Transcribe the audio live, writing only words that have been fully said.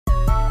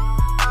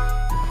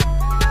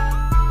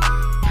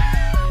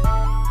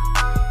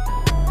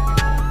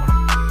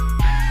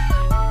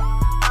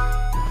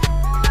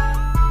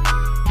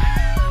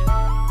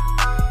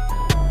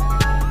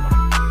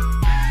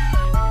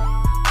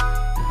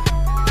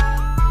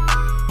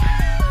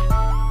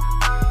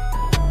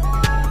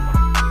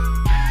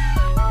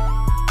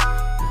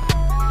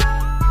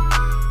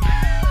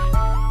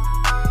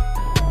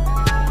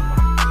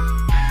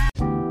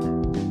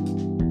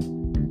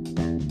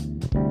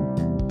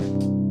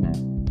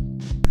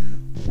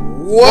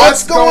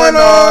What's going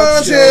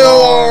on,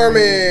 Chill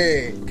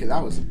Army? Okay,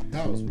 that was a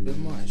bit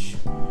much.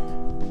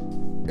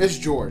 It's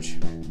George.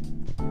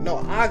 No,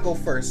 I go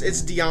first.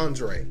 It's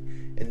DeAndre,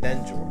 and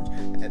then George.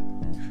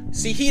 And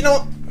see, he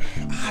don't.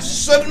 I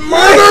should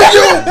murder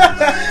you.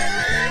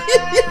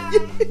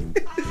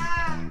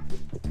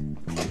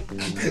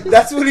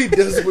 That's what he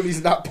does when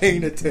he's not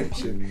paying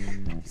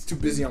attention. He's too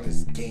busy on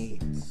his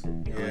games.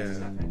 Yeah.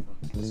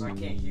 So I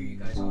can't hear you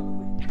guys all the way.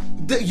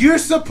 You're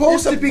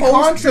supposed to be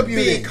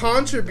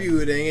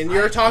contributing, and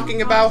you're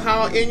talking about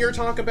how you're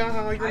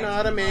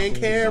not a main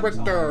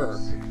character.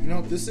 You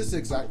know, this is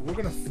exactly.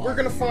 We're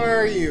gonna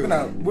fire you.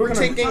 We're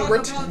gonna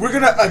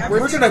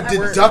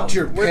deduct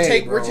your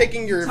pay. We're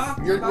taking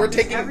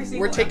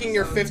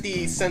your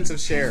 50 cents of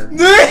share.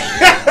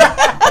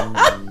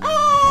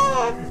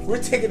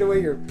 We're taking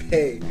away your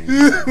pay.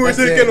 We're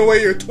taking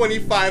away your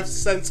 25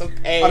 cents of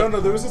pay. I don't know.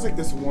 There was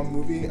this one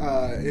movie.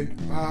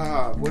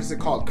 What is it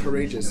called?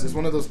 Courageous. It's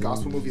one of those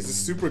gospel movies. It's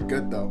super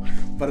good though.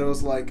 But it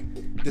was like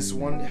this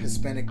one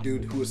Hispanic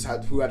dude who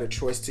had a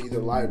choice to either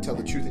lie or tell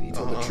the truth, and he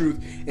told the truth,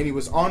 and he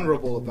was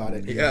honorable about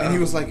it. Yeah. And he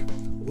was like,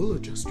 "We'll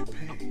adjust your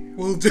pay."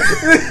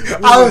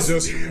 I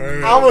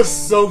was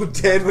so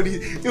dead when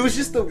it was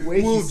just the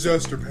way We'll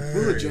adjust your pay.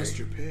 We'll adjust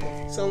your pay.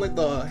 Sound like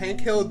the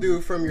Hank Hill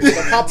dude from your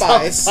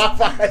Popeyes.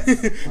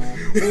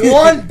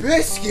 One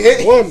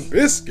biscuit. One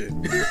biscuit.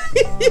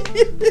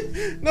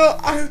 No,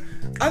 I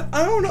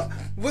don't know.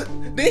 What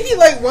did he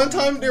like? One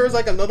time there was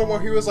like another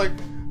one. He was like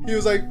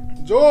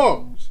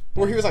Jones,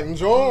 where he was like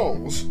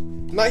Jones.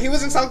 No, he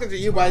wasn't talking to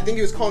you, but I think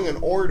he was calling an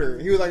order.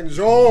 He was like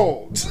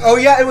Jones. Oh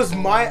yeah, I ordered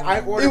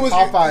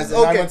Popeyes and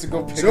I went to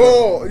go pick it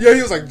up. Yeah,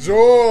 he was like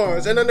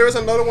George, and then there was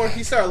another one.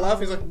 He started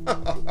laughing. He's like,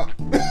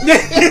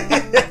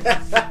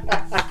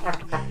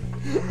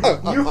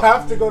 You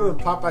have to go to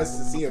Popeyes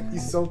to see him.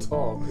 He's so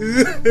tall.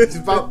 He's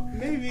about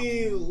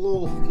maybe a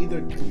little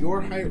either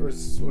your height or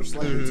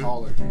slightly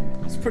taller.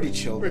 He's pretty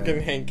chill.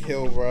 Freaking Hank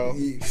Hill, bro.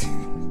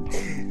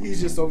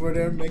 He's just over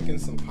there making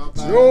some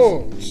Popeyes.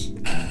 George.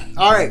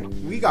 All right,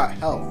 we got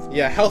health.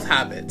 Yeah, health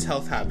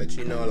habits.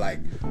 You know,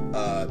 like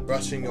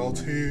brushing your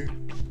teeth.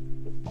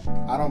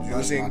 I don't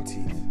brush my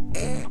teeth.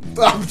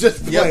 I'm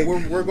just playing.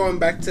 Yeah, we're going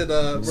back to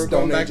the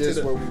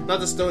not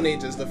the Stone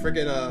Ages, the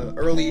freaking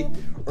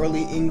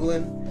early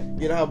England.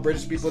 You know how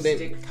British people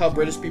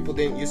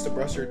didn't used to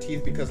brush their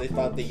teeth because they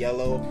thought the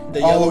yellow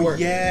were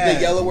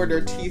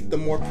their teeth, the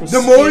more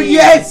pristine.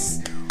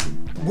 Yes.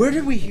 Where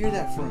did we hear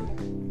that from?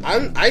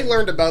 I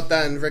learned about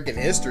that in freaking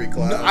history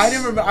class. No, I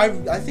never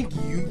remember. I think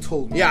you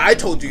told me. Yeah, I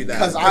told you that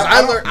because I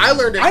learned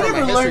it. I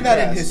never learned that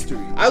in history.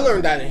 I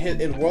learned that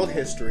in world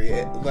history,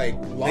 long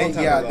time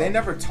ago. Yeah, they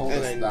never told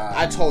us that.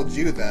 I told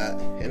you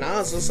that, and I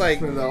was just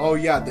like, "Oh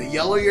yeah, the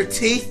yellower your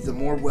teeth, the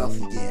more wealth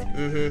you get."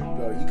 Mm-hmm.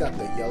 Bro, you got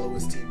the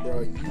yellowest teeth,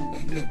 bro.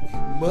 You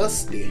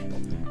musty.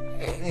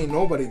 Ain't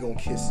nobody gonna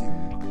kiss you.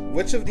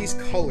 Which of these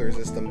colors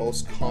is the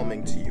most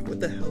calming to you? What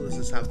the hell does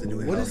this have to do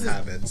with health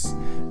habits?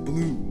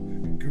 Blue,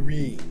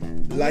 green,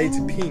 light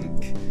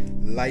pink,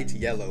 light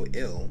yellow,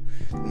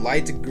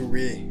 light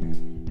gray.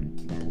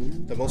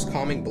 Blue? The most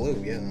calming blue,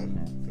 yeah.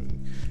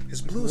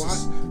 Because blue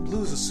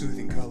is a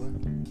soothing color.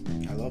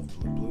 I love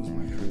blue. Blue's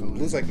my favorite color.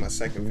 Blue's like my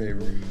second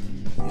favorite.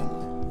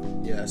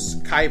 Yellow. Yes,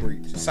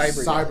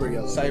 cyber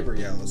yellow. Cyber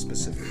yellow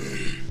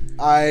specifically.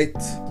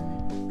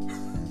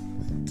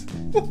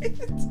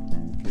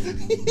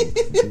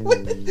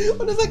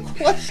 What is that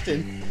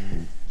question?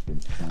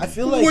 I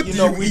feel like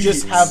we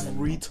just have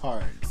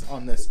retards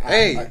on this app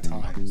at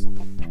times.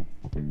 You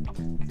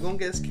gonna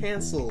get us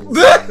canceled.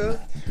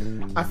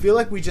 I feel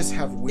like we just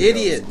have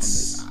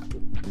idiots.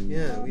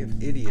 Yeah, we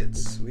have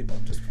idiots.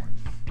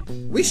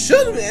 We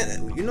should,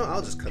 man. You know,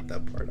 I'll just cut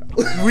that part out.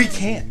 We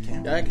can't.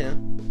 Yeah, I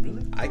can.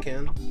 Really? I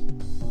can.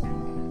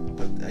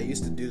 I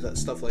used to do that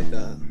stuff like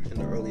that in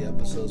the early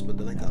episodes, but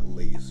then I got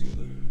lazy.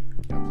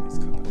 Yeah, please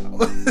cut that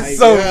out.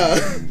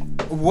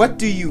 What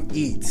do you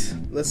eat?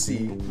 Let's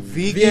see.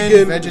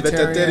 Vegan,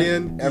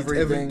 vegetarian,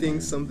 everything,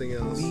 something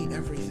else. We eat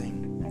everything.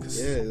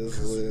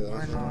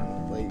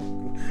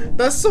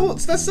 That's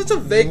such a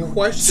vague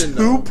question.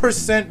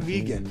 2%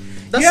 vegan.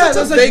 That's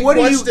such a vague what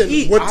question. Do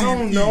you eat? What I do you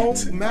don't know.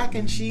 eat? Mac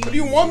and cheese. What do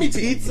you want me to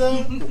eat?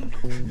 Pizza.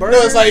 Burger. No,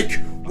 it's like,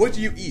 what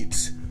do you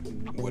eat?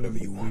 Whatever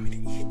you want me to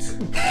eat.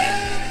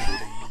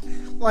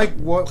 Like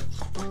what?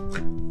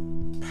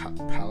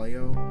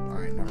 Paleo?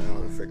 I don't know.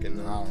 I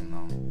don't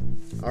know.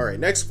 All right,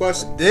 next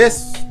question.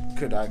 This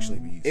could actually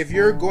be. If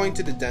you're going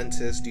to the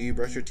dentist, do you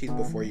brush your teeth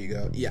before you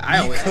go? Yeah, I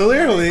always.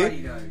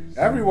 Clearly,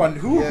 everyone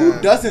who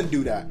doesn't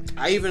do that.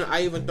 I even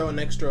throw an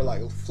extra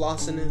like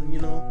flossing in,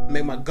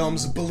 make my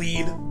gums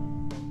bleed.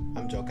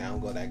 I'm joking. I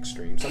don't go that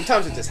extreme.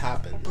 Sometimes it just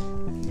happens.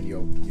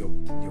 Your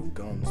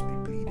gums be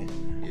bleeding.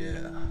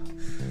 Yeah,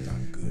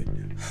 not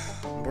good.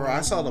 Bro,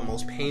 I saw the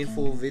most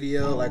painful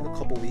video like a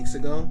couple weeks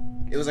ago.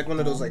 It was like one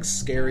of those like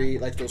scary,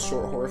 like those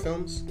short horror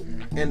films.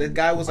 And the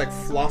guy was like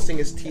flossing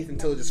his teeth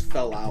until it just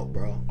fell out,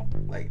 bro.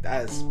 Like,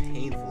 that is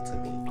painful to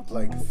me.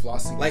 like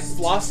flossing. Like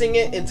flossing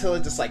it until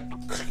it just like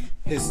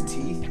his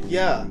teeth.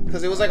 Yeah,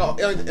 because it was like,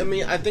 I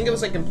mean, I think it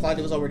was like implied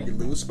it was already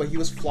loose, but he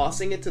was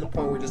flossing it to the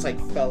point where it just like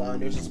fell out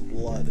and there was just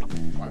blood.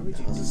 Why would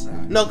you do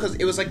that? No, because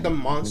it was like the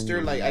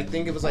monster, like I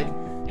think it was like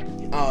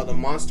the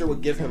monster would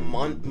give him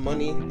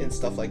money and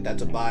stuff like that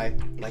to buy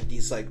like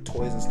these like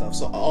toys and stuff.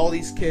 So all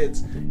these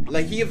kids,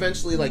 like he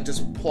eventually like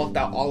just plucked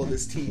out all of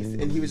his teeth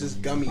and he was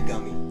just gummy.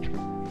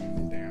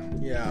 Damn.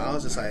 Yeah, I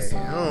was just like,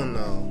 I don't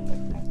know.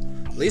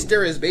 At least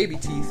there is baby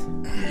teeth.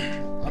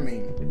 I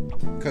mean,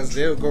 because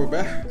they'll go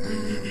back.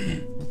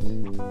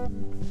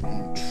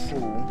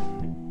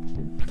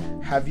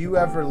 True. Have you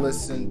ever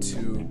listened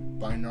to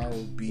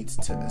binaural beats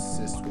to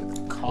assist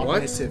with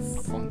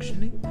cognitive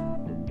functioning?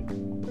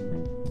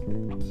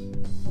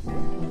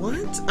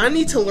 What? I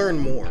need to learn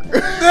more.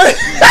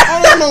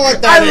 I don't know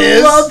what that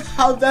is. I love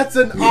how that's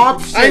an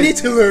option. I need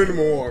to learn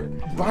more.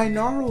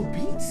 Binaural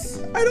beats?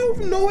 I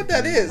don't know what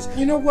that is.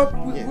 You know what?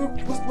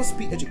 Let's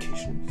be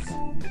educational.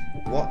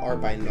 What are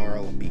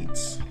binaural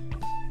beats?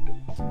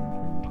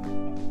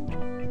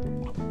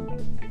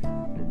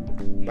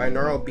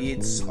 Binaural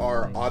beats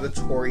are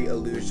auditory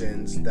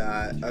illusions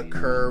that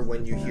occur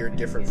when you hear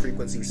different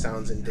frequency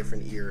sounds in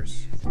different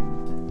ears.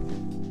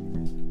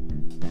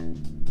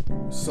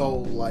 So,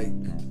 like,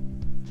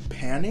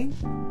 panning?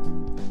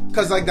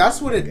 Because, like,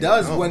 that's what it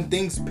does when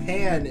things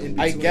pan in between.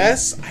 I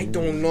guess. I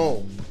don't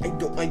know. I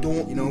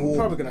don't You know, we're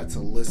probably going to have to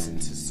listen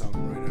to some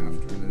right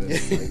after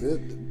this.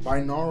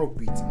 Like, binaural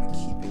beats, I'm going to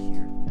keep it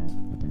here.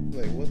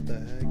 Like, what the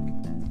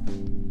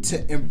heck?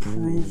 To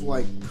improve,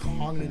 like,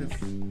 cognitive...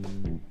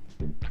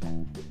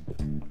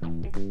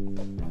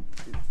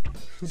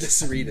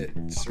 Just read it.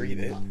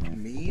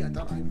 Me? I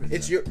thought I read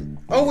It's that. your...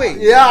 Oh, wait.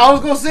 Yeah, I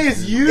was going to say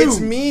it's you. It's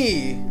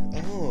me.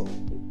 Oh.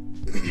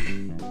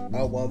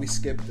 Oh, well, we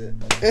skipped it.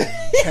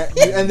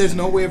 And there's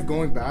no way of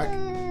going back?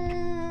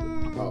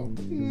 Oh.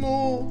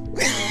 No.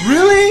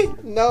 Really?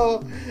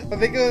 No. I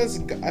think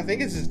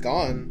it's just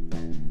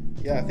gone.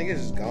 Yeah, I think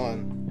it's just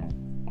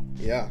gone.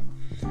 Yeah.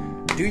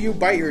 Do you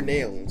bite your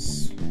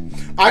nails?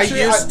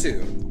 Actually, I used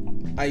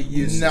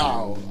to.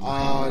 No.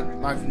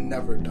 I've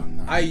never done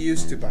that. I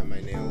used to bite my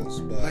nails,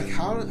 but Like,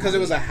 how? because it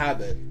was a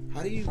habit.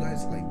 How do you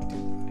guys, like, do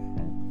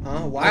that?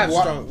 Huh?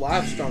 Well, Like, I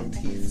have strong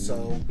teeth,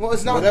 so Well,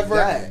 it's not whatever.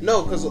 that.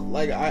 No, because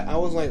like I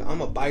was like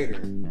I'm a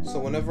biter, so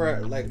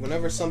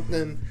whenever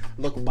something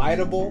look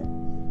biteable,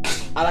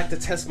 I like to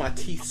test my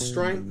teeth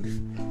strength.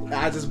 And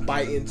I just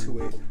bite into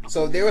it.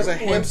 So there was a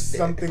When hamster.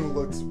 something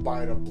looks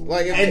biteable.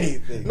 Like if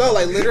anything. No,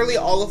 like literally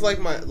all of like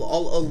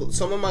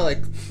some of my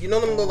like them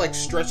little like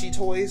stretchy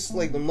toys,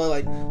 like them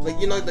like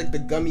you know like the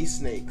gummy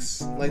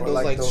snakes, like Or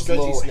those like those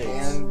stretchy little snakes.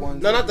 hand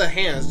ones? No, not the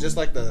hands, just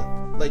like the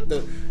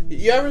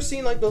you ever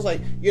seen like those like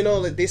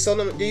like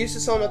they used to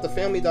sell them at the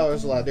Family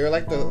Dollars a lot. They were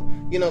like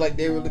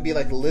they would be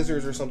like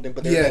lizards or something,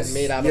 but they're like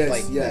made out of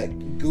like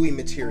that gooey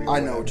material. I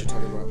know what you're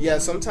talking about. Yeah,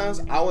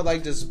 sometimes I would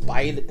like just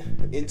bite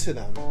into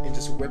them and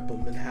just rip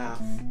them in half.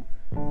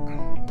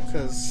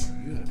 Cause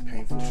You had a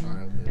painful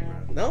childhood,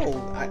 bro.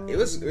 no, it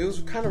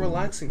was kind of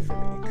relaxing for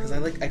me because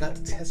I got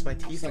to test my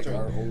teeth. It's like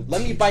our old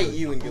Let me teacher. bite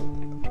you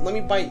let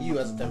me bite you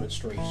as a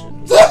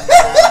demonstration.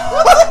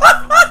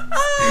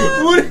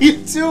 What are you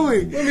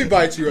doing? Let me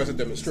bite you as a It's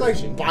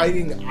demonstration. like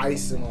biting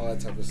ice and all that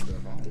type of stuff.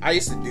 I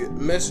used to do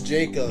Miss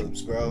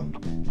Jacobs, bro.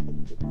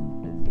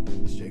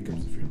 Miss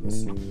Jacobs, if you're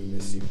listening, we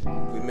miss you.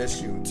 We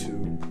miss you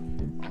Too.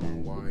 I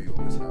don't know why you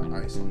always have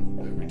ice on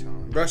you every time.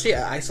 Bro, she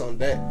had ice on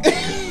deck.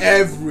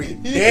 Every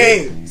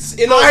day. Ice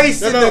in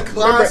the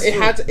classroom. Remember,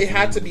 it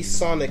had to be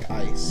Sonic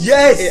ice.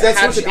 Yes, It that's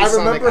had what to she, be I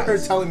Sonic remember her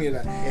ice. telling me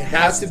that. It It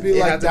has to be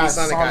like that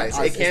Sonic ice.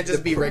 It can't It's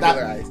just be the regular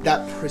that, ice. That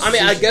I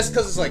mean, I precision. guess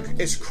because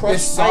it's crushed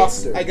It's ice.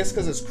 softer. I guess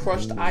because it's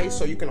crushed ice,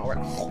 so you can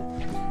already.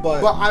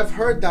 But I've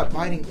heard that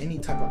biting any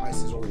type of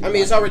ice is already. I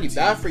mean, it's bad already for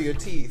bad for your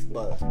teeth.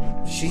 But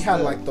your teeth. She had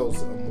like those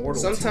immortal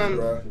Sometime-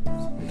 teeth,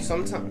 bro.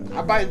 sometimes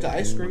I bite into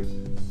ice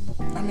cream.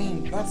 I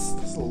mean, that's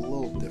a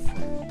little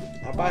different.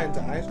 I bite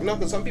into ice cream. No,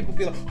 because some people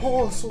be like,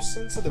 "Oh, it's so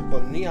sensitive,"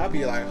 but me, I'd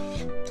be like,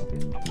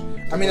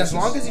 I mean, as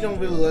long as you don't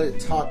really let it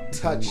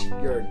touch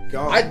your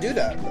gum. I do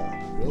that though.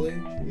 Really?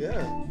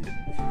 Yeah.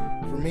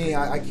 For me,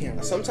 I can't.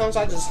 Really. Sometimes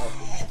I just.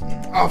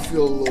 I'll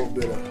feel a little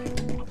bit of.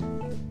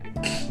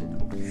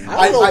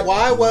 I don't know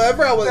why.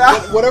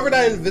 Whatever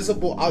that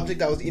invisible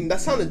object I was eating,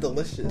 that sounded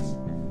delicious.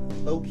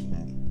 Low key.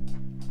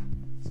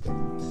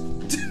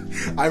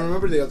 I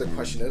remember the other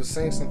question. It was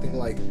saying something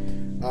like,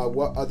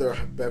 "What other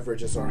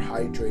beverages are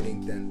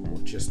hydrating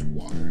than just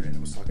water?" And it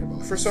was talking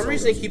about. For some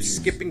reason, it keeps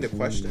skipping the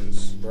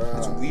questions. Bruh.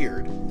 It's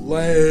weird,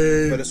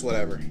 Lame. but it's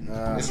whatever.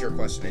 It's your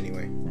question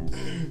anyway.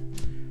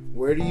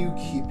 Where do you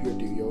keep your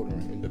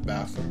deodorant? In the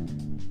bathroom.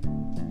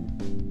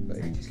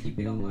 I just keep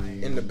it on my.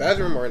 In the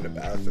bedroom or in the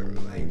bathroom?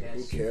 Like,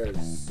 Who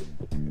cares?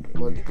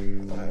 What?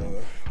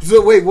 uh,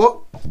 So wait, what?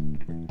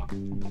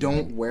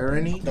 Don't wear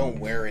any. don't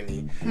wear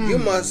any. You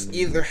must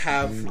either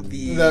have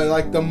the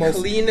The most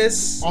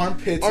cleanest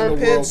armpits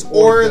armpits in the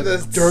world, or the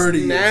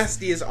dirtiest.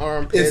 nastiest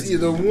armpits. It's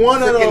either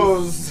one of Freaking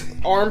those.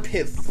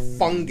 armpit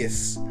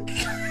fungus.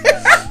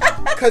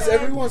 Because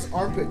everyone's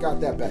armpit got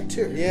that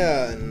bacteria.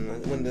 Yeah,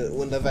 and when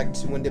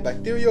the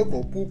bacteria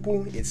go poo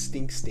poo, it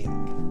stink.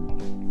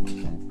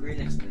 Great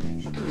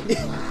explanation.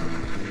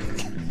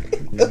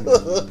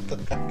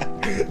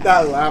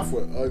 That laugh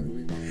was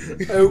ugly.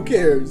 Who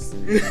cares?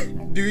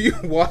 Do you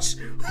wash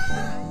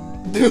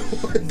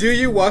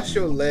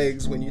your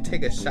legs when you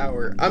take a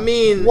shower? I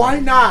mean, Why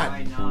not?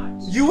 Why not?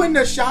 You in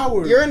the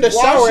shower. You're in the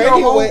Wash shower your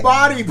anyway. whole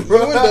body,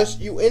 bro.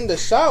 you in the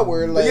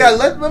shower, like Yeah,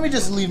 let me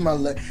just leave my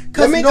leg.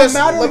 let me just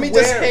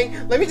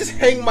where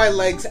hang my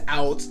legs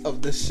out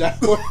of the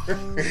shower.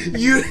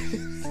 you.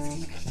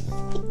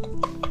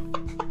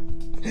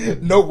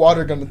 No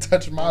water gonna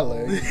touch my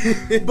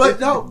leg.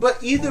 But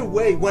either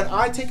way, when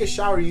I take a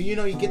shower, you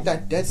get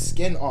that dead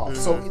skin off.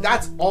 So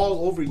that's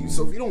all over you.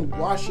 So if you don't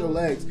wash your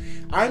legs,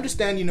 I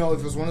understand, if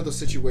it was one of those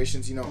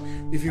situations,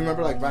 if you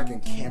remember like back in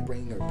Camp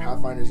Ring or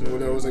Pathfinders, where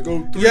there was like,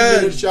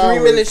 3-minute shower.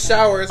 3-minute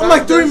showers. I'm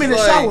like, 3 just minute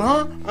shower,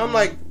 huh? I'm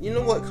like, you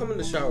know what? Come in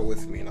the shower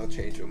with me and I'll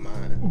change your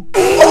mind.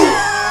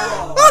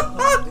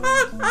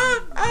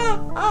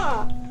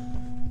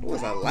 What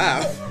was that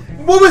laugh?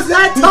 What was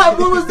that time?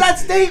 What was that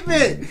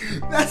statement?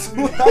 That's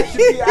what I should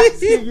be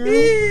asking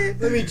you.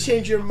 Let me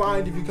change your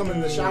mind if you come in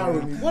the shower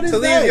with me. What is To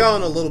that? leave y'all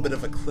on a little bit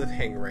of a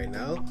cliffhanger right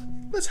now,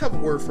 let's have a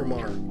word from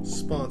our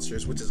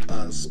sponsors, which is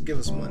us. Give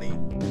us money.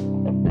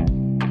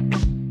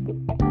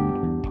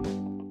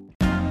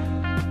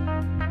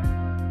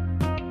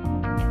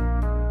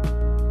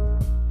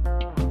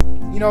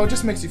 It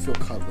just makes you feel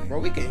cuddly. Bro,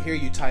 we can hear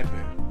you typing.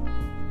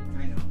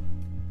 I know.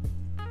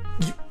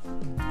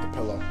 The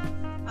pillow.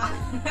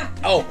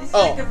 This is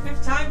like the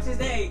 5th time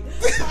today.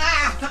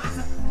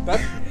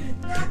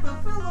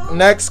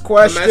 Next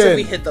question. Imagine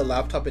we hit the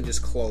laptop and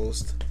just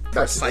closed.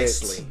 That's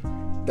Precisely.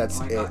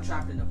 That's I it. got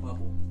trapped in a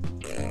bubble.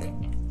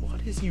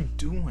 What is you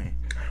doing?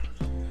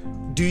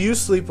 Do you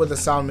sleep with the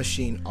sound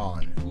machine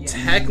on? Yeah.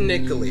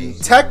 Technically,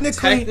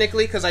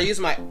 because I use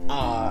my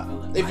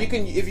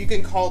if you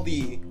can call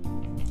the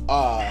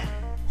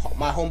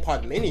my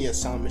HomePod Mini a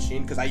sound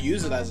machine, because I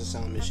use it as a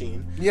sound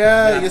machine.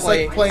 Yeah, And it's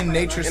like playing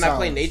nature sounds. And I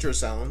play nature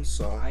sounds,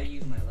 so I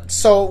use my left.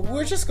 So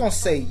we're just gonna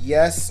say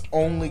yes,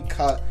 only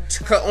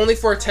only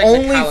for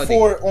technicality.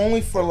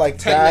 only for like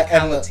that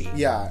and Technicality.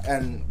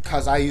 and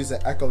because I use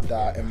an Echo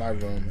Dot in my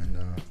room and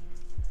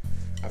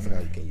I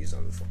forgot you can use it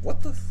on the phone.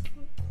 What the?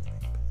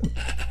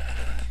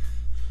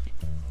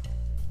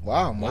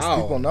 wow, most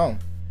Wow. people know.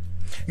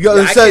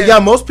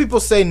 Most people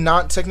say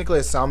not technically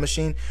a sound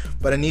machine,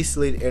 but it needs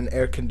to need an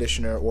air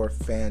conditioner or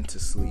fan to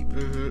sleep.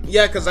 Mm-hmm.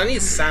 Yeah, because I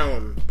need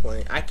sound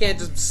playing. I can't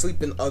just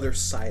sleep in utter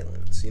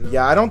silence,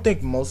 Yeah, I don't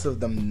think most of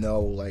them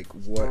know like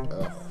what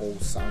a whole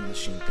sound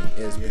machine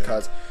thing is,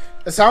 because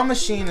a sound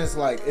machine is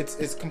like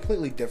it's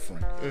completely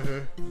different.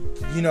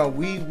 Mm-hmm.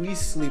 We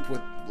sleep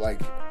with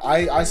like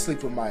I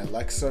sleep with my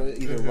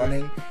Alexa either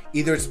running,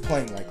 either it's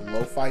playing like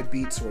lo-fi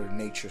beats or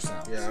nature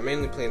sounds. Yeah, I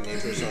mainly play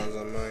nature sounds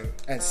on mine.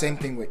 And same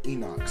thing with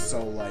Enoch.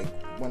 So like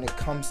when it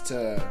comes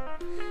to,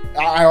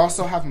 I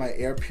also have my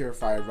air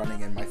purifier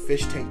running, and my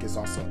fish tank is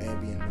also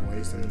ambient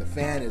noise, and the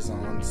fan is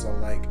on. So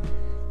like,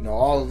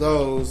 all of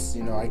those,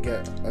 I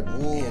get a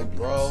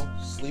bro,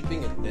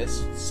 sleeping in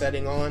this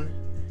setting on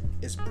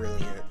is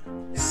brilliant.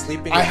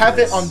 Sleeping. I have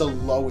it on the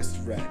lowest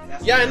red.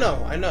 Yeah, I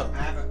know. I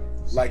have a.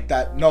 Like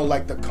that, no,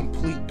 like the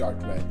complete dark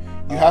red.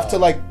 You have to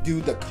like do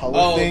the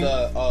color thing,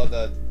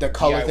 the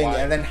color DIY. thing,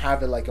 and then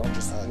have it like on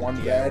just one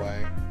DIY.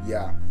 red.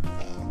 Yeah.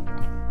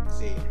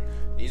 See,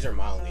 these are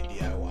my only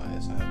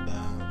DIYs. I have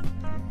the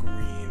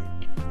green,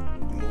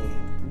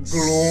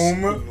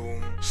 gloom,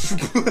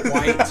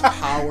 white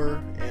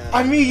power. And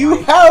I mean,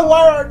 you have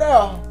wire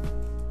now.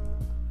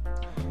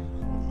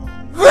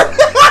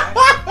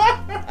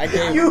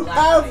 You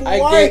have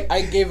white.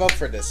 I gave up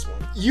for this one.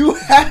 You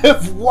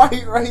have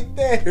white right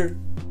there.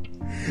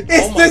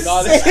 It's Oh my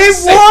God, it's the the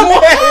same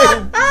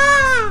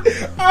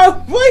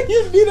one. Why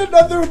you need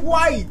another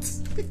white?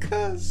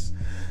 Because,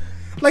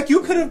 like,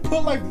 you could have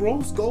put like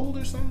rose gold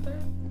or something.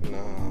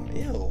 no,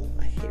 ew,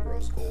 I hate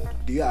rose gold.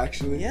 Do you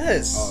actually?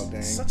 Yes. Oh dang.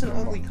 It's such an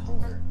ugly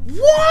color.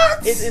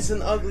 What? It is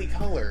an ugly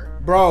color.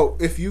 Bro,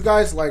 if you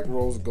guys like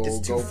rose gold, It's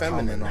too go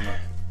feminine. comment on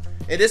it.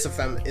 It is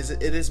a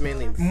it is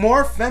mainly.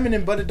 More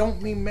feminine, but it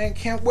don't mean man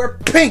can't wear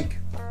pink.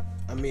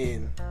 I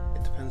mean,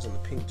 it depends on the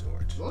pink,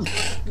 George. Rose is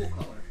a cool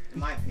color, in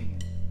my opinion.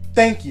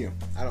 Thank you.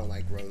 I don't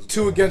like rose gold.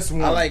 2 against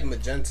 1. I like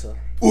magenta.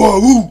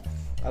 Whoa.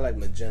 I like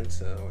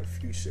magenta or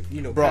fuchsia.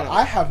 Bro, kinda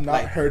I have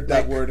not heard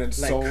that word in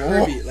so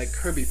long. Like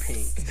Kirby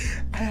pink.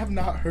 I have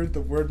not heard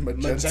the word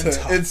magenta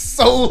Magenta. in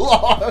so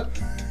long.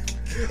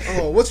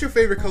 Oh, what's your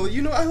favorite color?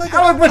 I like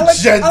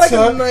magenta. I like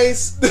a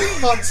nice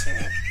hot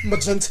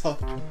magenta.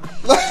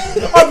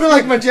 I'd be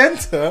like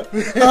magenta.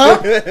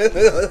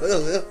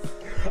 Huh?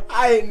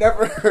 I ain't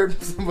never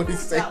heard somebody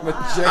say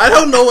magenta. I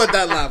don't know what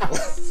that laugh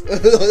was.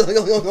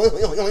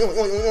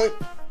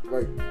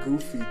 Like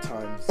goofy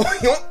times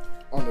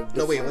on the.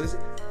 No, wait, what is it?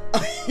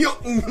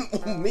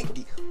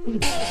 Mickey.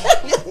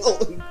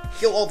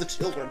 Kill all the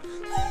children.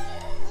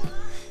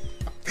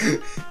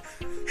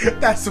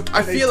 That's why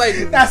I feel like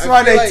that's I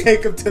why feel they like-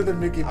 take him to the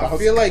Mickey Mouse I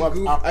feel like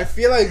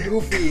Club.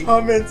 Goofy.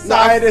 Come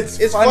inside. It's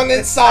fun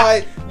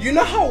inside. You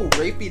know how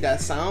rapey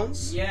that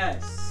sounds?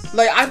 Yes.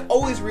 Like I've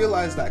always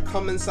realized that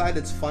come inside,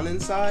 it's fun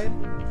inside.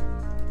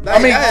 I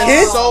mean, that is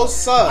kids. so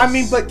sus. I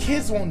mean, but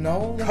kids won't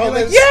know. They'll be Come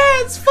like, ins-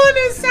 yeah, it's fun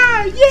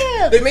inside.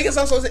 Yeah. they make it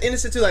sound so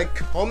innocent too. Like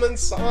come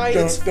inside,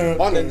 it's Dun, dun,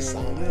 fun dun,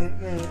 inside. dun,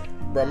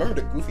 dun. Bro, remember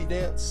the Goofy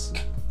dance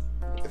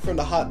from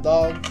the hot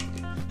dog?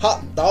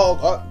 Hot dog,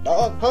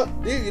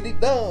 hot diggity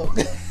dog.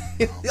 I'm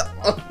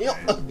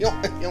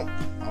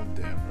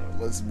dead, bro.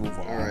 Let's move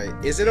on. All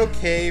right. Is it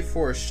okay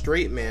for a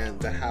straight man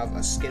to have a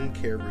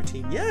skincare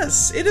routine?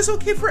 Yes, it is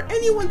okay for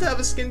anyone to have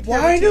a skincare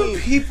Why routine. do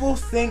people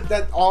think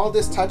that all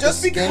this type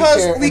Just of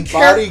because skincare we and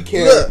care, body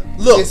care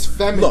is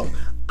feminine?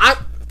 Look,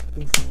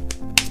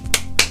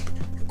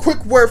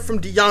 quick word from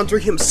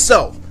DeAndre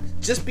himself.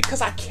 Just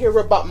because I care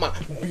about my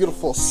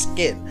beautiful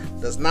skin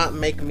does not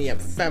make me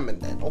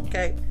effeminate,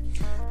 okay?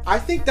 I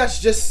think that's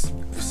just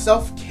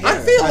self-care. I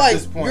feel at like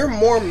this point. you're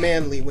more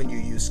manly when you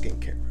use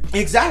skincare.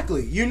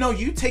 Exactly. You know,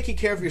 you taking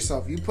care of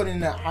yourself. You put in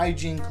that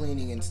hygiene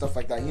cleaning and stuff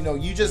like that. You know,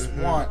 you just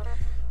want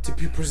to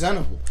be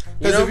presentable.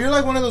 Because if you're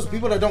like one of those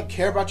people that don't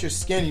care about your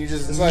skin, you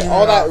just... It's like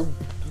all that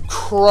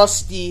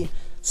crusty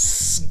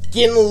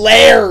skin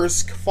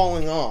layers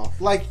falling off.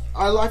 Like,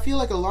 I feel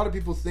like a lot of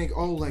people think,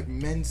 oh, like,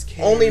 men's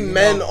care. Only you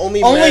men, know?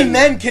 only men.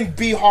 men. Can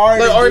be hard.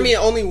 Like, and or I do- mean,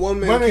 only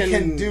women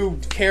can do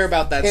care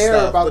about that care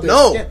stuff. about But their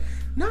no, skin.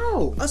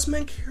 No. us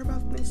men care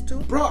about things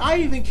too. Bro, I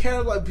even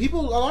care, like,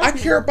 people... A lot of I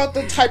people, care about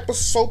the type of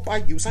soap I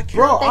use. I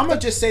care Bro, about I'm gonna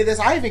just say this.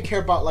 I even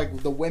care about,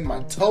 like, the way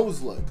my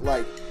toes look.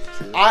 Like,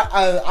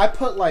 I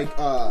put, like,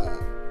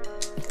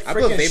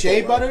 freaking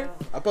shea butter.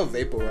 I put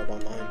vapor rub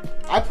on mine.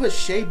 I put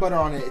shea butter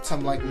on it to,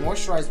 like,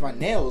 moisturize my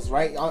nails,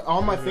 right?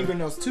 On my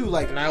fingernails, too.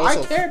 Like, And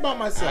I care about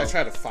myself. I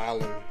try to file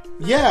them.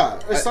 Yeah,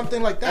 or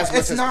something like that. as much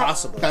It's as not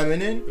possible.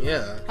 feminine.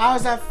 Yeah. How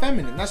is that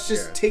feminine? That's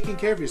just Yeah. taking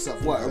care of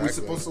yourself. What, are we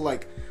Exactly. supposed to,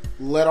 like,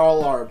 let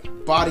all our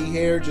body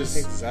hair just...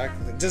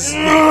 Exactly. Just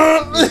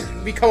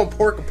become a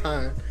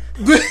porcupine.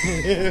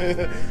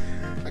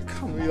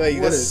 Come Be on, like,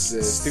 what this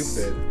is this?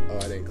 Stupid. Oh,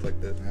 I didn't click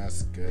that.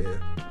 That's good.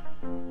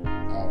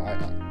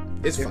 Oh,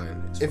 It's if,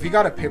 fine. It's If you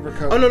got a paper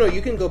cut... Oh no,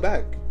 you can go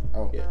back.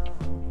 Oh. Yeah.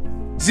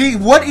 See,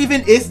 what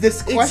even is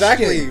this question?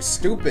 Exactly.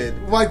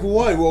 Stupid. Like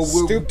what? Well,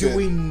 Stupid. do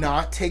we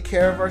not take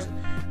care of our...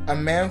 A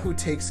man who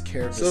takes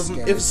care of his So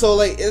skin.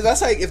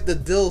 that's like if the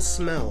dill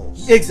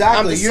smells. Exactly.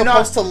 I'm just You're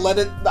supposed not to let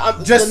it.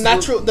 Just-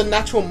 the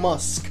natural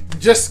musk.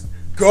 just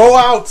go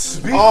out.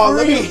 Be Oh,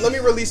 free. let me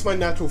release my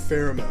natural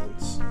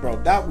pheromones.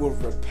 Bro, that will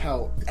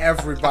repel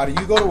everybody.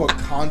 You go to a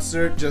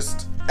concert,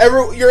 just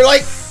You're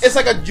like it's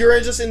like you're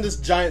just in this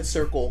giant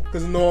circle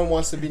because no one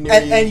wants to be near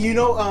you. and you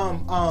know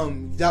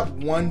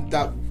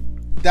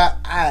that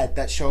ad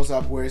that shows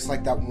up where it's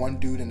like that one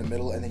dude in the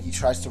middle and then he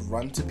tries to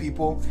run to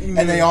people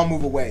and they all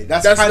move away.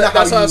 That's kind of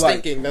how what I you was like.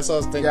 thinking. That's what I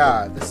was thinking.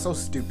 Yeah, that's so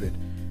stupid.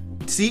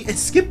 See, it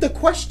skipped the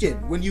question.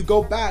 When you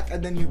go back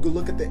and then you go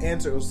look at the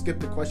answer, it'll skip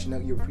the question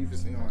that you were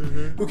previously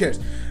on. Who cares?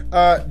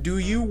 Do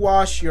you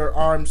wash your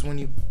arms when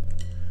you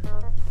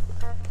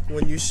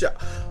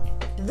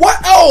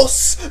What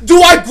else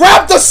do I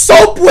grab the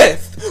soap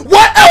with?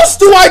 What else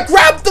do I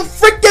grab the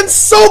freaking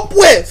soap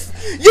with?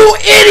 You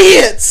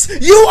idiots!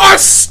 You are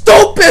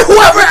stupid!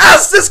 Whoever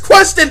asked this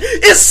question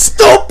is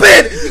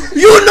stupid!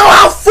 You know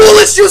how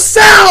foolish you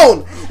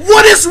sound!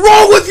 What is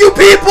wrong with you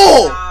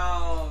people? Calm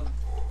down.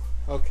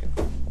 Okay.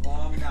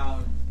 Calm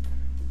down.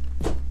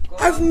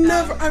 I've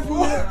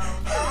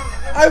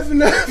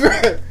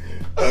never.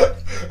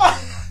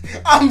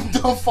 I'm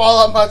gonna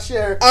fall out my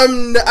chair.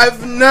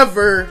 I've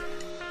never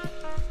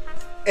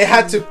It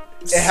had to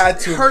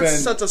have heard been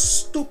such a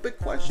stupid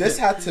question. this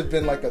had to have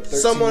been like a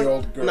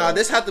 13-year-old girl. Nah,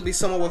 this had to be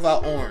someone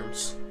without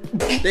arms.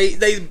 They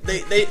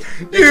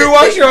You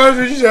wash your arms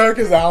with your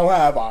because I don't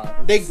have arms.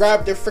 They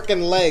grab their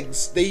freaking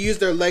legs. They use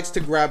their legs to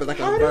grab it like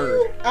How a do bird.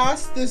 you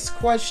ask this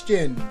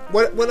question?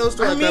 What else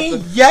do I, grab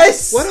the?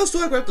 yes. What else do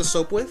I grab the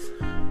soap with?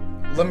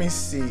 Let me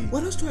see.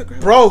 What else do I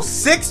grab? Bro,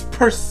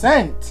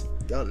 6%.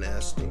 Y'all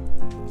nasty.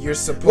 You're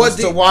supposed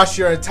to wash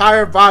your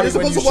entire body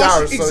You're when supposed you to wash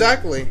shower. it. So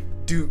Exactly.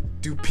 do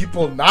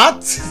people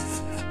not?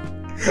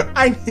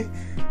 I need.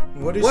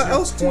 What is What your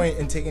else do- point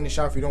in taking a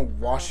shower if you don't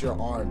wash your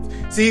arms?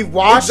 See,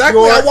 wash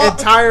Exactly, your I wa-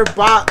 entire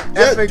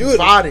effing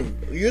body.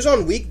 Use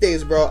on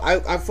weekdays, bro.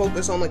 I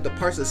focus on like the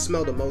parts that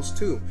smell the most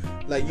too.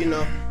 Like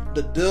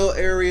the dill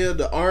area,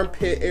 the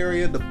armpit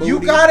area, the booty. You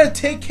gotta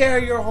take care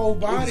of your whole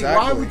body.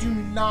 Exactly. Why would you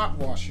not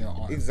wash your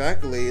arms?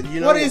 Exactly. You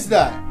know What is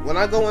that? When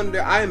I go in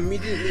there, I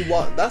immediately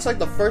wash. That's like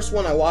the first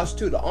one I wash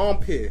too, the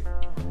armpit,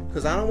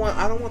 because I don't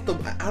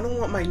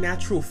want my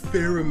natural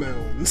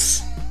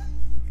pheromones.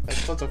 That's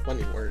such a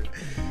funny word.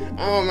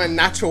 I want my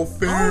natural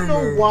pheromones. I don't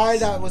know why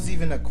that was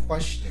even a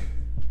question.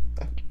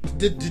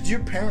 Did your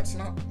parents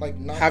not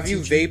Have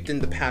you teach vaped in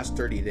the past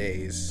 30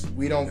 days?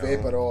 We don't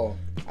vape at all.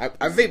 I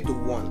vaped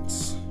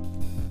once.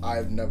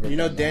 I've never. You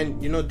know done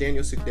that. You know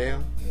Daniel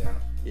Sigdale? Yeah.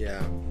 Yeah.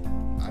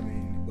 I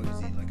mean, what is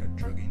he, like a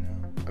druggie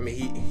now? I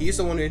mean, he's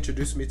the one who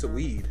introduced me to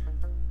weed.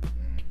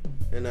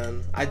 And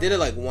then I did it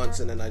like once,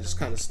 and then I just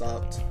kind of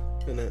stopped.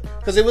 And then,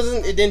 cause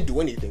it didn't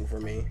do anything for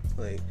me.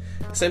 Like,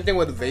 same thing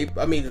with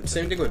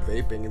same thing with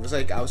vaping. It was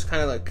like, I was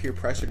kind of like peer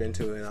pressured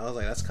into it, and I was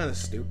like, that's kind of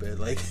stupid.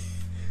 Like,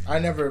 I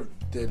never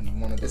did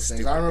one of those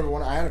things. I remember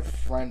when I had a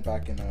friend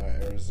back in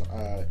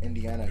Arizona,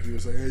 Indiana. He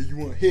was like, "Hey, you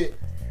want hit?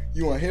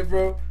 You want hit,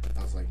 bro?"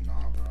 I was like,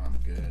 "Nah, bro, I'm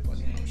good. Like,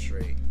 I'm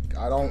straight.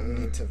 I don't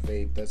need to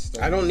vape.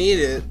 I don't need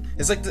it.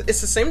 It's like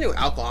it's the same thing with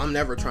alcohol. I'm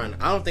never trying.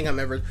 I don't think I'm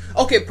ever.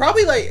 Okay,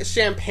 probably like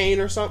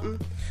champagne or something.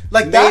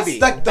 Like maybe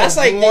that's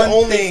like the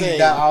only thing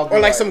that I'll or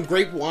like some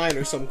grape wine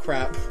or some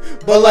crap.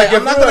 But like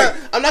I'm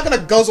not gonna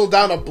guzzle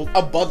down a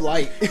Bud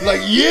Light. Like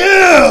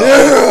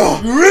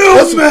yeah,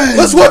 real man.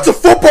 Let's watch a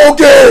football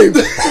game.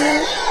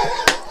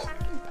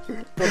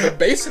 From the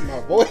bass in my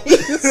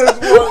voice.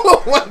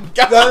 Oh my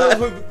god! That is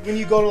when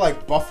you go to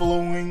like Buffalo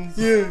Wings,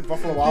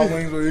 Buffalo Wild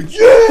Wings, where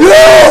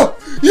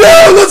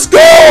let's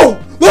go,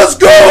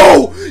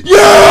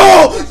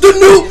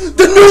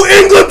 the New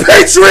England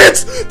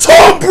Patriots.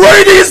 Tom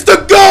Brady is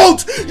the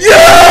GOAT.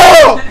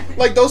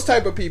 Like those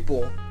type of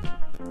people.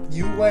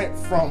 You went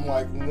from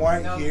like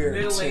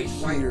here to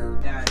here.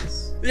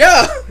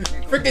 Yeah,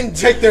 freaking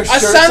take their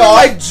shirts off. I sounded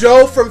like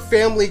Joe from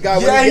Family Guy.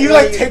 Yeah, and you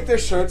like take their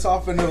shirts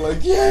off and they're like,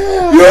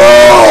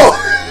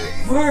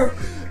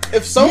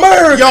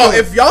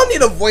 if y'all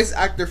need a voice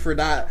actor for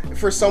that,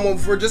 for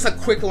just a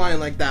quick line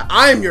like that,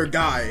 I'm your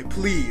guy.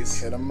 Please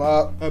hit him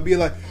up. I'll be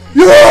like,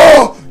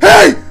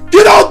 hey,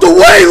 get out the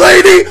way,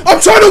 lady. I'm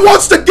trying to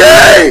watch the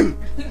game.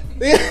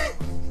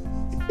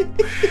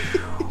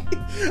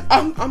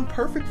 I'm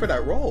perfect for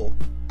that role.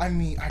 I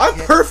mean, I'm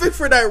perfect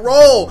for that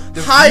role.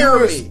 Hire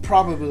me.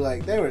 Probably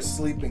like they were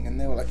sleeping and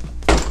they were like,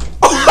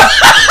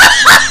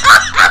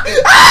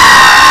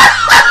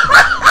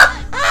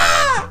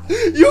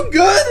 "You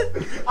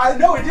good?" I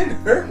know it didn't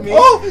hurt me.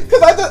 Oh,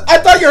 because I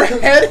thought your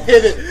head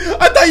hit it.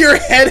 I thought your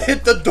head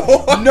hit the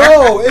door.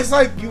 No, it's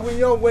like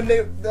when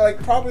they're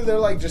like probably they're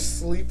like just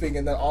sleeping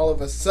and then all of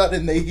a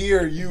sudden they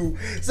hear you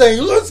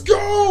saying "Let's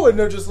go" and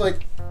they're just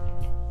like,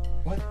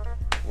 "What?"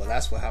 Well,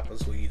 that's what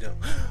happens when you don't.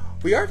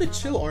 We are the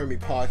Chill Army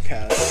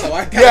podcast, so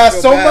I can't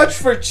so bad. Much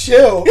for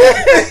chill.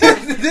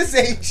 This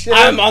ain't chill.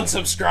 I'm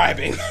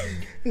unsubscribing.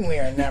 We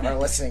are never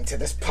listening to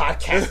this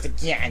podcast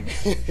again.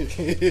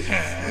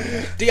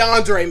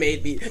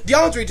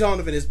 DeAndre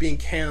Donovan is being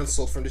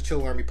canceled from the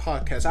Chill Army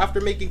podcast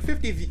after making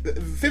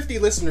 50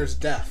 listeners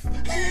deaf.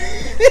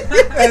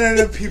 And then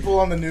the people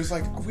on the news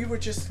like, we were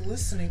just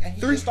listening and he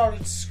just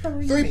started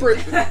screaming.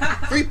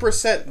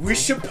 3%. We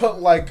should put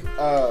like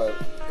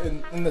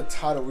in the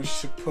title we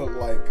should put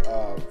like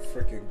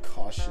freaking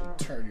caution,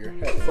 turn your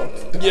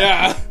headphones down.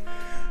 Yeah.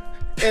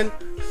 And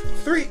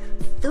three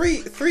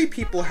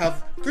people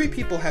have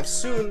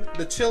sued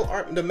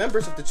the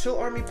members of the Chill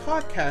Army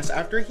podcast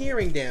after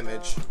hearing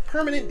damage,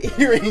 permanent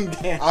hearing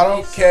damage. I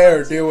don't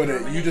care. Deal with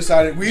it. You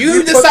decided.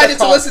 You decided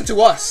to listen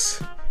to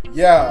us.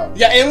 Yeah.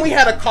 Yeah, and we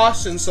had a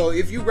caution. So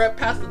if you read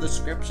past the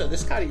description,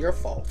 it's kind of your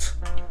fault.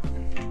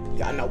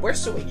 Yeah, no, we're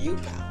suing you,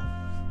 pal.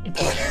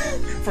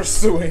 For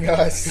suing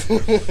us.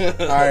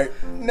 Alright,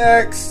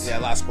 next. Yeah,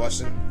 last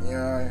question.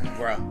 Yeah.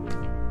 Bruh.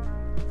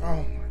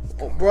 Oh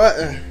my god.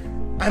 Bruh.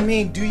 I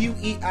mean, do you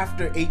eat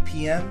after 8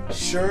 p.m.?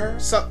 Sure.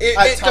 So it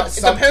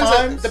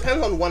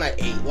depends on when I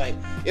ate. Like,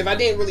 if I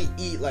didn't really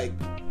eat like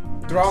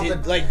throughout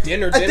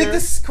dinner. I think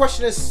this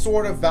question is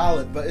sort of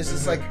valid, but it's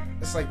just like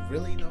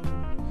really though.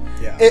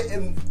 Yeah.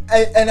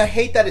 And I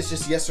hate that it's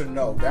just yes or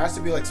no. There has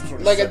to be like some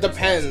sort of it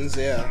depends.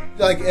 Yeah.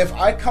 Like if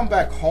I come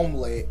back home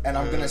late and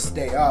I'm gonna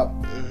stay up,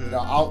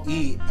 I'll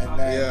eat and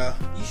then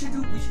we should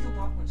do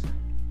popcorn time.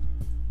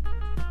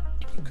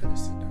 You could have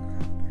said that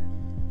after.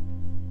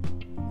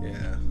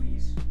 Yeah.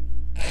 Please.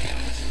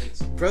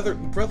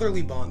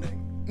 Brotherly bonding.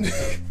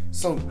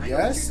 So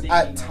yes,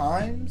 at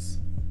times.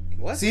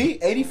 What? See,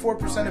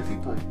 84% of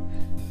people.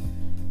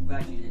 I'm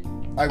glad you did.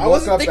 I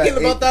wasn't thinking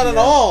about that at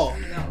all.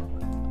 No.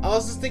 I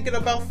was just thinking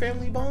about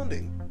family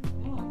bonding.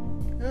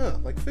 Oh. Yeah,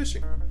 like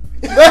fishing.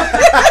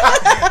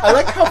 I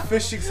like how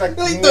fishing's like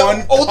the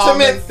one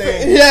ultimate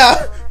thing.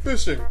 Yeah,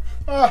 fishing.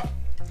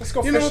 Let's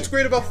go fishing. You know what's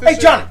great about fishing?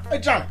 Hey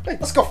Johnny,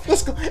 let's go. I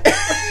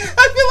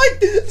feel like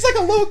it's like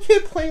a little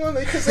kid playing on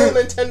his own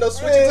Nintendo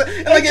Switch.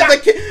 And like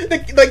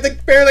the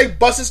parent like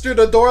busts through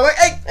the door like,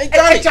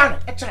 hey Johnny,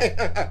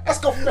 let's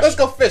go fishing. Let's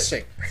go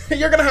fishing.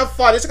 You're gonna have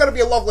fun. It's gonna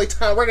be a lovely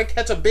time. We're gonna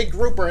catch a big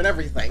grouper and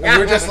everything. And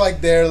we're just like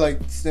there, like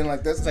sitting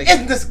like this. It's like,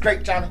 isn't this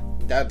great, Johnny?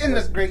 Isn't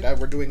this great? Dad,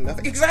 we're doing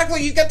nothing.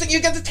 Exactly. You get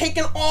to take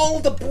in all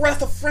the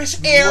breath of fresh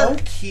air. Low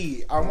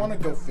key, I want to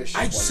go fishing.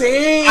 I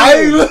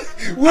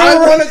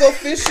want to go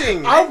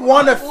fishing. I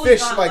want to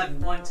fish like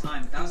one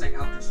time. That was like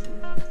outdoor school.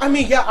 I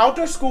mean, yeah,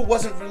 outdoor school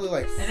wasn't really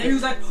like. And then he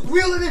was like,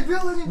 reel it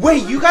in.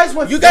 Wait, you guys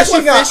went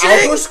fishing at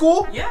outdoor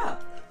school? Yeah.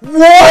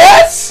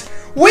 What?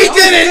 We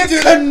didn't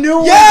do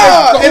canoe.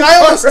 Yeah, and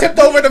I almost tipped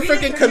over the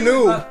freaking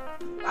canoe. I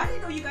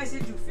didn't know you guys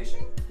didn't do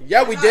fishing.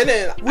 Yeah, we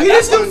didn't. We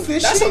didn't do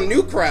fishing. That's some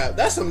new crap.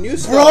 That's some new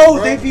stuff,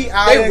 bro. They be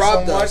adding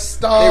robbed so much us.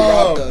 stuff. They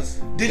robbed us.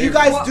 Did you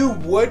guys do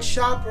wood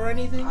shop or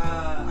anything?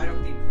 I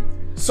don't think.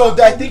 So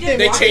I think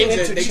they changed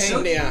it. They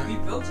changed it. Yeah. We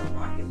built a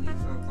rocket league.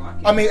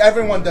 I mean,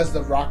 everyone does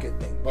the rocket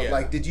thing, but Yeah.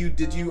 like, did you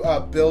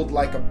build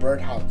like a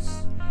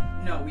birdhouse?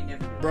 No, we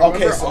never. Bro, Okay,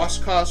 remember so-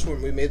 Oshkosh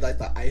when we made like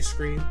the ice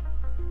cream?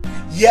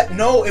 Yeah,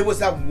 no, it was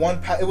that one.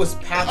 It was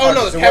path. Oh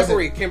no, it was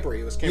wasn't- Campery.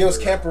 It was Campery. Yeah, it was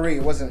Campery.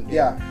 It wasn't.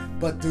 Yeah,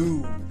 but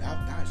dude,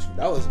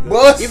 That was good.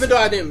 Bust. Even though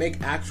I didn't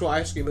make actual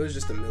ice cream, it was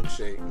just a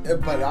milkshake.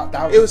 but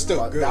that It was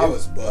still good. That It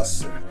was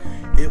bust.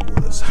 busted. It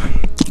was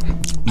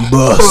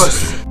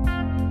bust.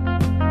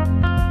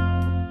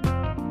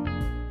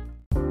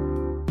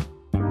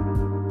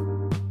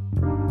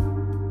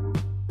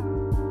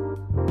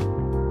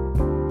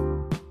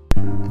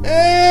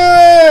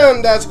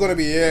 And that's going to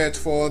be it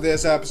for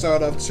this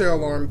episode of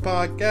Chill Army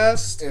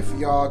Podcast. If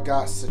y'all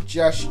got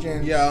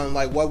suggestions, Yeah, on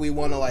like what we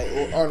want to like,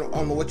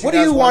 on what you what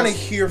guys do you want to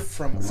hear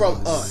from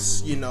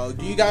us? You know,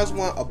 do you guys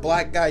want a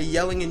black guy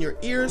yelling in your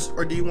ears,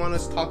 or do you want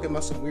us talking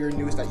about some weird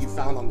news that you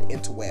found on the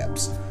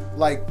interwebs?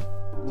 Like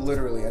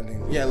literally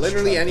anything. Yeah,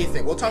 literally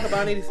anything. We'll talk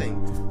about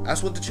anything.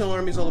 That's what the Chill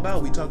Army is all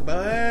about. We talk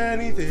about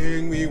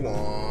anything we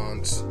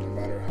want. No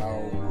matter how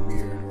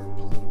weird or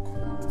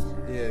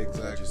political. Yeah,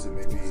 exactly. Just it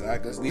may be.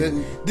 Exactly.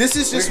 This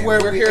is just where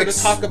we're we here to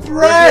talk about.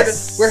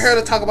 express. We're here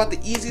to talk about the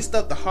easy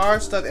stuff, the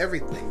hard stuff,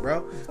 everything,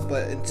 bro.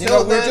 But until You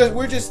know, then,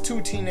 we're just two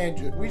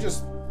teenagers. We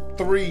just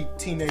three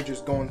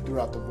teenagers going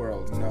throughout the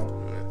world. You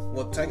know.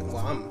 well, technically,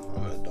 I'm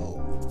an adult.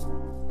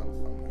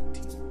 I'm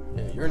 19.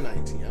 Yeah, you're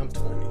 19. I'm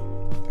 20.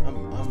 I'm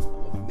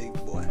a big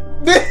boy.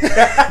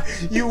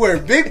 You wear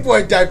big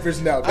boy diapers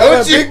now, I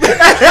wear don't you?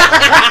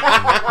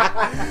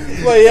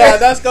 But yeah,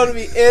 that's gonna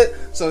be it.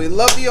 So we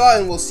love you all,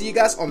 and we'll see you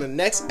guys on the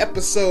next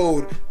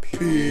episode.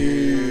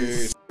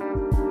 Peace.